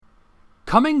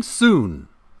Coming soon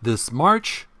this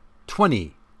March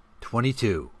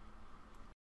 2022.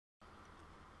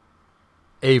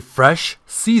 A fresh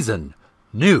season,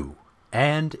 new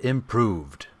and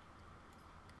improved.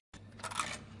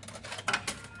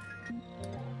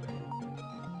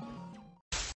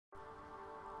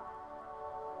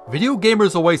 Video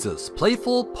Gamers Oasis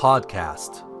Playful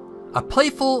Podcast, a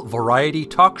playful variety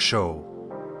talk show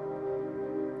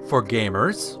for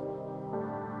gamers,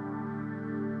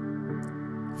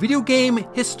 video game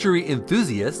history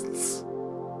enthusiasts,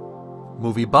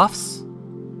 movie buffs,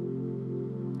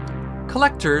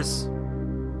 collectors,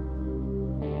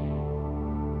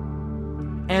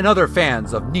 and other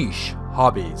fans of niche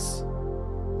hobbies.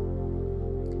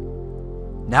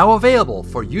 Now available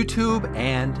for YouTube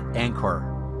and Anchor.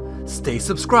 Stay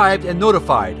subscribed and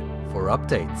notified for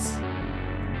updates.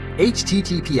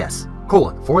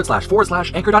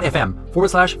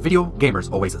 https://anchor.fm/Video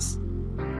Gamers Oasis.